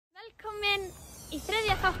Velkomin í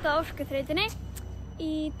þriðja þátt af Orkuþrautinni.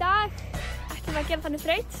 Í dag ætlum við að gera þannig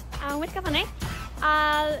þraut að hún virka þannig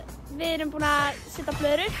að við erum búin að setja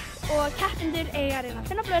blöðrur og keppendur eiga að reyna að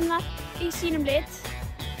finna blöðurnar í sínum lit.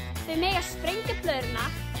 Þau mega sprengja blöðurna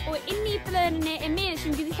og inni í blöðurinni er miði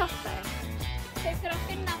sem getur hjálpað þeim. Þau þurfa að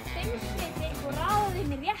finna 5 hluti og ráða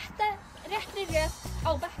þeim í réttri röð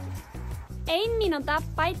á bekknum. 1 mínúta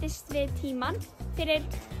bætist við tímann fyrir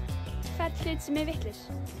hvern hlut sem er vitlaus.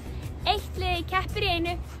 1 lið keppir í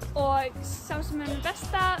einu og sá sem er með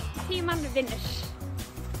besta tímann vinnur.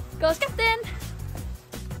 Góða skemmtun!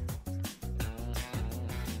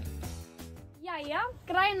 Jæja,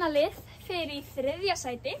 græna lið fyrir í 3.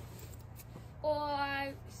 sæti og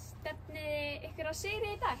stefnið ykkur á sigri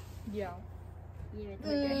í dag? Já. Ég veit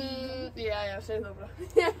það ekki. Já, segðu það bara.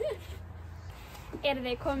 Eru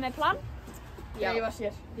þið komið með plan? Já, ég var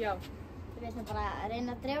sér. Já. Við ætlum bara að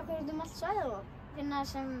reyna að dreifa okkur út allt svæðið og finna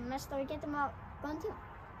sem mest að við getum á góðan tíma.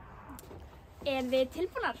 Eru þið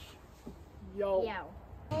tilbúnar? Já. Já.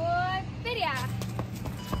 Og byrja!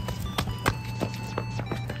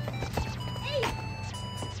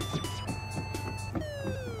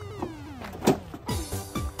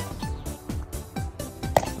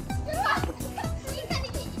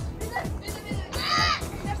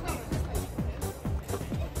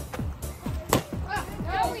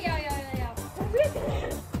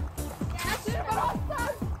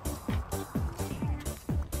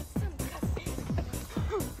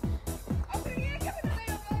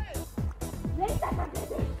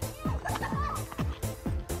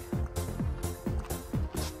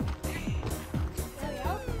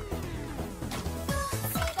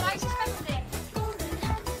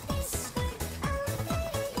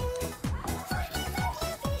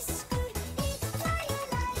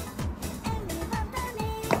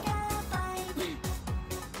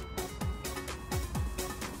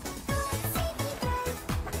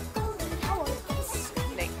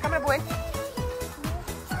 Kamera búinn.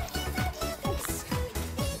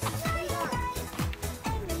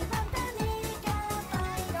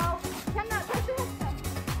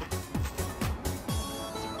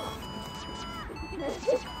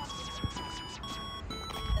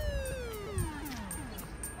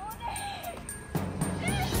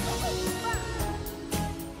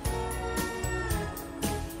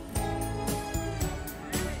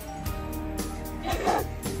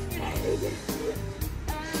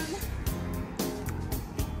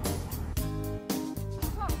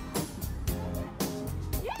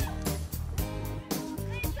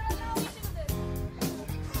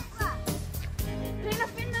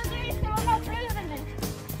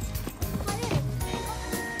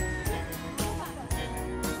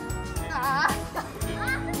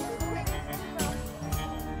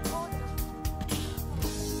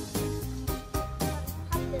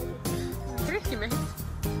 Drykki mig.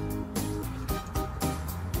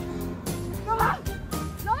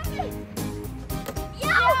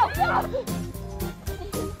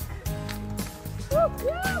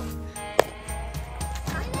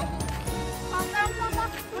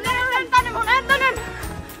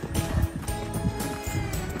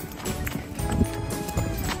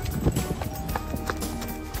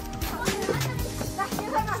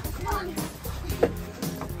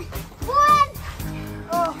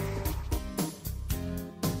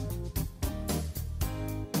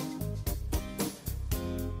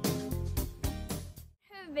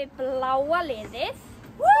 Við bláa liðið.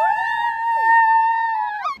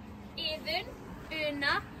 Iðunn,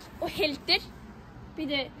 Una og Hildur.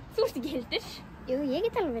 Býtu, þú ert ekki Hildur? Jú, ég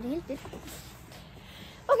get alveg verið Hildur.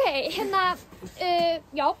 Ok, hérna,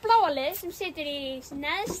 já, bláa lið sem situr í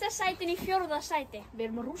neðsta sætinu í 4. sæti. Við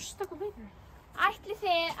erum að rústa okkur vegna. Ætlið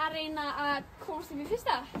þið að reyna að komast upp í 1.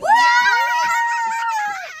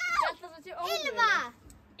 Ylva!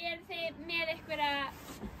 Eru þið með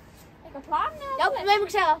eitthvað plan eða? Já, við hefum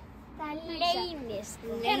ekki segja það. Það leynist.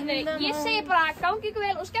 Heyrðu, ég segi bara gangi ykkur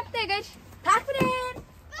vel og skemmtu ykkur. Takk fyrir!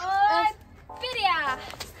 Og byrja!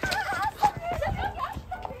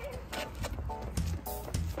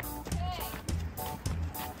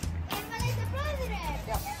 Erum að leita bróðurinn?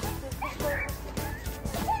 Já.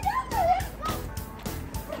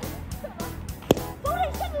 Bóri,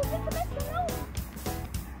 sérðu, þú finnst mest að ná.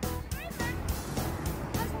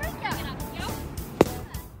 Það sprengja. Já.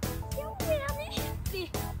 Sjáum við hann uppi.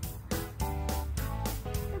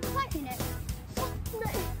 Sakna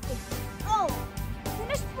uppi. Ó, hún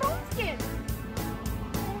er sprungin.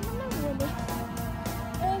 Erum að ná henni.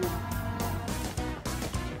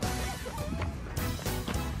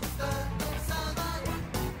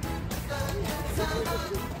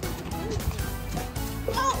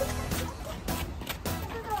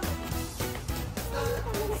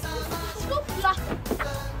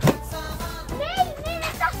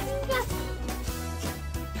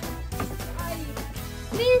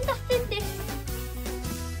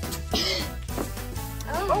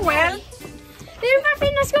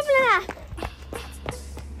 finna skófluna.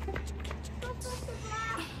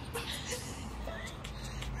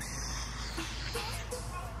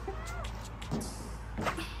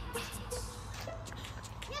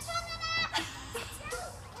 Ég fann hana!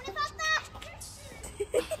 Hún þarna!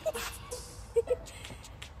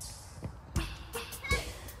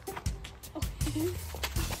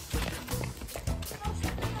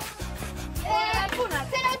 Búnar,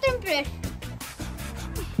 hver á drumbur?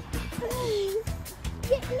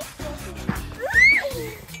 Ég lyfti þessu.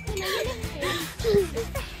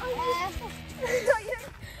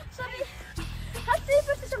 Sorry. Haltu þið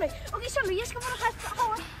burtu Sólveig. Ok, Sólveig, ég skal bara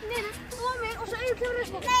háa niður, þvó mig og svo kemur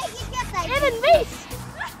upp. Nei, ég get það ekki. Efinn, veist!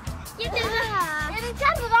 Getur það? Efinn,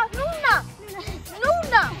 gerðu það núna!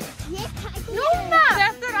 Núna! Núna!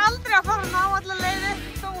 Þetta aldrei að fara ná alla leiði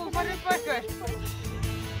þó þú farið upp á ykkur.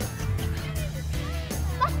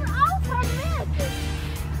 Það er áfram með þetta.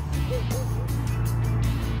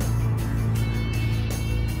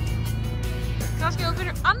 Kannski þú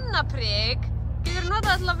fyrir annað prik, getur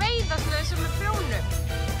notað til að veiða sem með prjónum.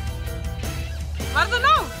 Var það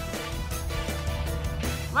nóg?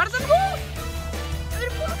 Var það nóg? Við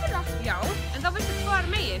erum búin að finna. Já, en þá veistu hvað er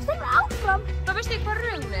megin. Það er áfram. Þá veistu hvað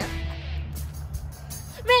raunin er.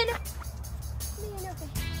 Meginu, ok.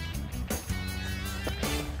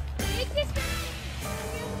 Ekki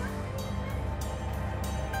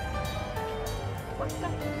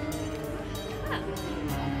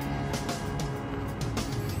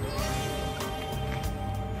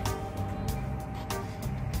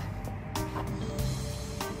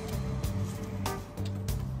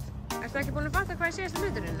Ertu ekki búin að fatta hvað er síðasta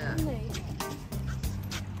hluturinn eða? Nei.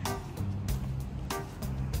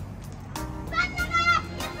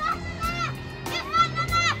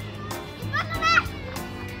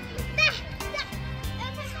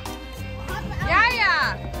 Jæja!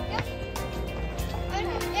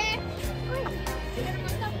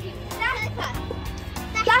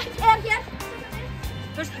 Gætt er hér.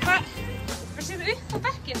 Þú veist, hvað séu upp á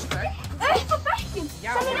bekkinn, sko? Upp á bekkinn.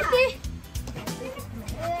 Já. Sem ég lyfti.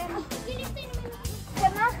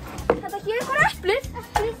 Hérna, þetta hér er bara eplið.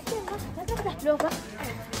 Þetta er eplið okkar.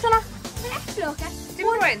 Svona, þetta er eplið okkar.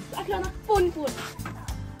 Tilbúin? Eplið hana, búin.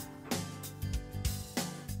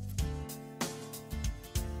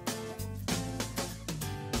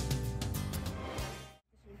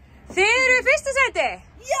 Þið eru í fyrsta sæti?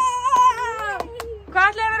 Já! Hvað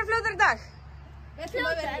ætlaði að vera fljótar í dag? Við ætlum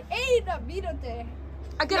að vera í 1 mínútu.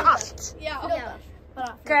 Að gera allt? Já.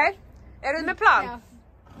 Bara. Ok, eru þið með plan? Já.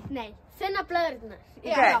 Nei, finna blöðurnar.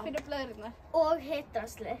 Ok. Finna blöðurnar. Og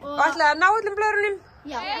hittasli. Og ætlaði að ná öllum blöðrunum?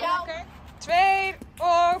 Já. Ok. 2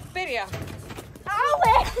 og byrja.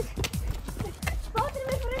 Ái! Þátturinn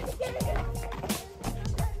mig fór undir gerðingu.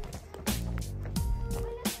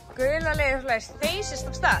 Gula liðið slæst þeysist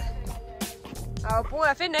á stað. Það var búið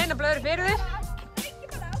að finna eina blöðru fyrir þér.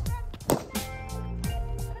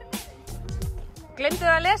 Gleymdu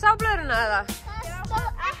þið að lesa á blöðruna eða? Það stóð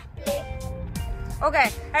epli. Ok,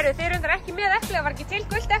 heyrðu, þið eru undar ekki með epli, það var ekki til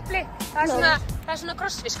gult epli. Það er svona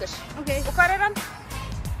krossfiskur. Ok. Og hvar er hann?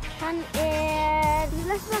 Hann er... Ég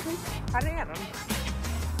lesi það. Hvar er hann?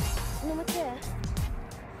 Númer 2.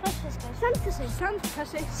 Krossfiskar. Sandkassi.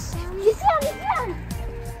 Sandkassi. Ég sé hann.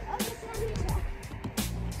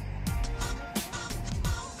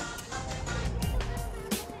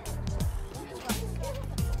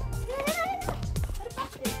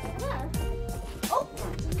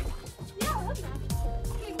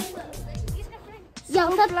 Já,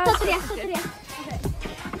 þetta er rétt.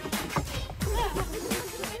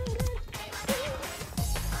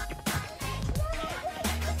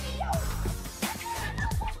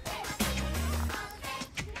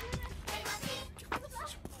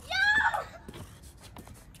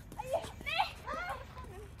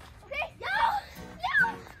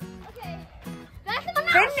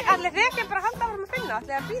 Ætlið þið ekki bara að halda áfram að finna?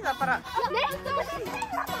 Ætlið að bíða bara... Nei, það var að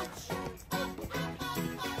finna.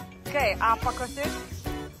 Ok, apaköttur.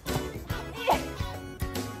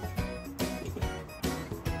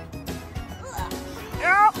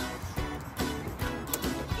 Já!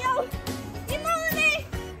 Já, ég náði því.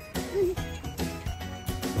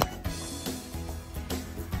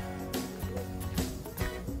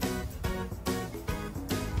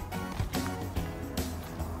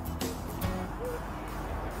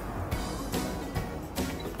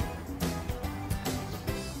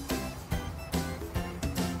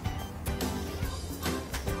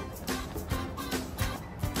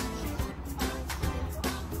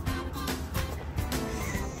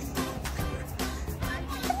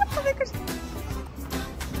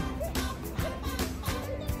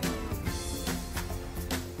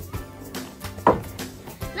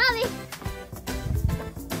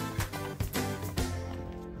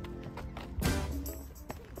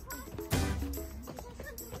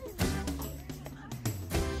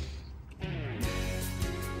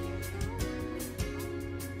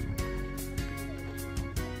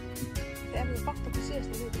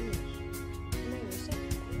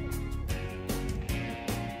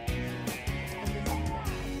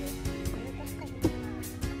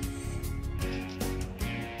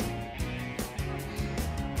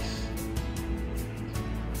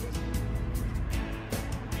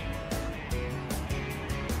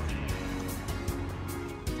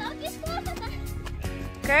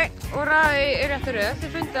 Ok, og raðið í réttu röð.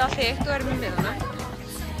 Þið fundið allt hitt og erum með miðana.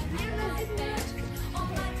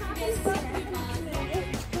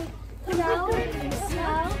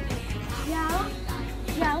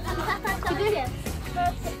 Já,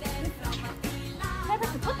 þetta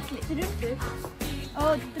er bolli. Drumbu.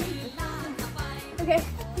 Ó, drumbu. Ok,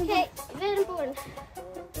 við erum búin.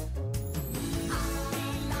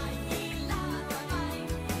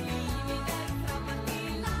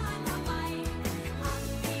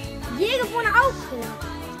 Ég er búin að ákveða.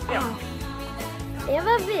 Já. Ef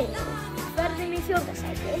að við verðum í 4.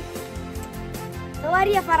 sæti, þá er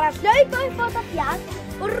ég að fara að hlaupa upp á þetta fjall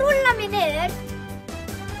og rúlla mig niður.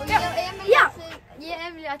 Já. Ég og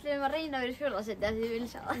Emilía ætlum að reyna að vera í 4. sæti af því við viljum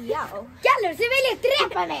sjá það. Já. Gælur, þið viljið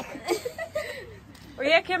drepa mig. Og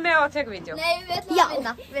ég kem með á að teka vídeo. Nei, við ætlum að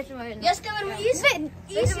vinna. Við ætlum að vinna. Ég skal vera með ís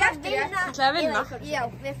eftir ég. Ætlaði að vinna? Já,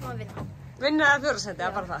 við ætlum að vinna. Vinna eða 4. sæti,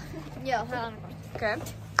 eða bara það? Já, það er annað hvort. Ok.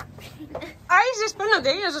 Æ,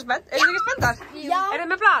 spennandi, ég er svo spennt. Eru þið ekki spenntar? Já. Er þið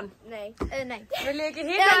með plan? Nei. Viljið ekki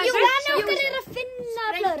hita þessu? Planið okkar er að finna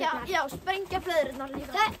blöðurnar. Já, sprengja blöðurnar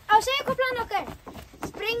líka. Á að segja hvað planið okkar er.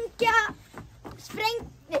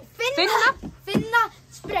 Finna,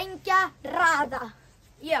 sprengja, raða.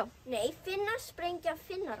 Já. Nei, finna, sprengja,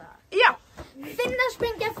 finna, raða. Já. Finna,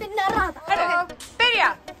 sprengja, finna, raða. Herru, byrja!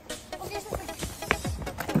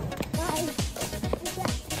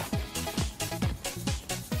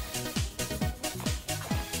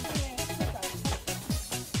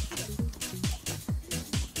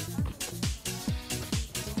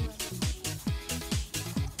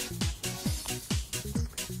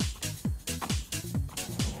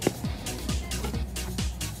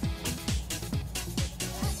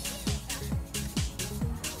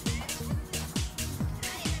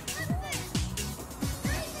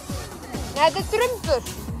 Þetta er drumbur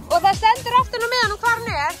og það stendur aftan á miðan og hvar hann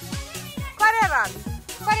er. Hvar er hann?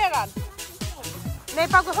 Hvar er hann? Nei,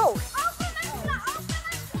 baku hól.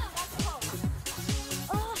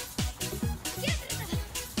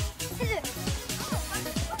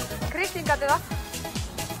 Kristín gæti það.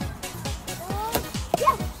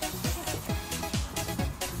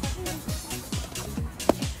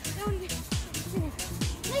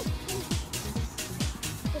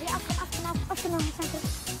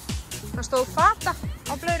 Það stóð fata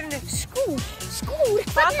á blöðrunni. Skúr.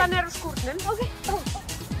 Fatan er úr skúrnum. Ok.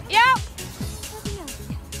 Já!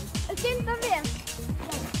 Gilda vel.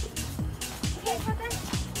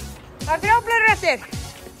 Það er 3 blöðrur eftir.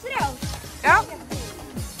 3. Já.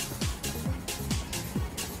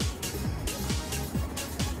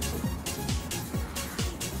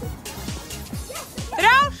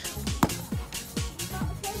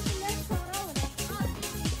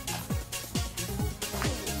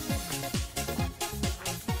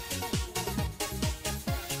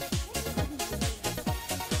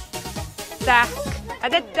 Dekk.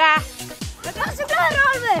 Þetta er dekk. Þetta er þessi blöður,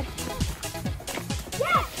 Álfur.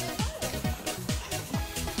 Yes!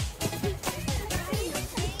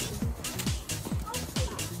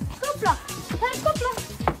 Skófla. Það er skófla.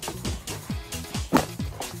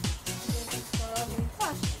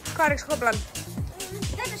 Hvað er skóflan?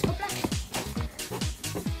 Þetta er skófla.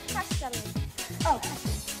 Kastarinn. Ó.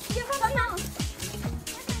 Ég fann það ná.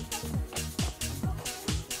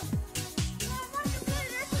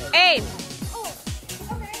 Ein.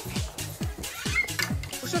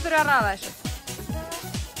 Svo þurfum við að raða þessu.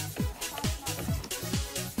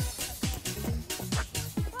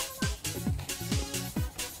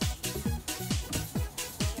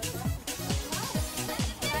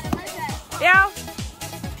 Já.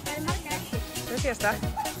 Það er síðasta.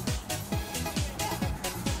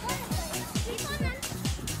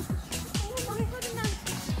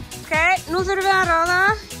 Ok, nú þurfum við að raða.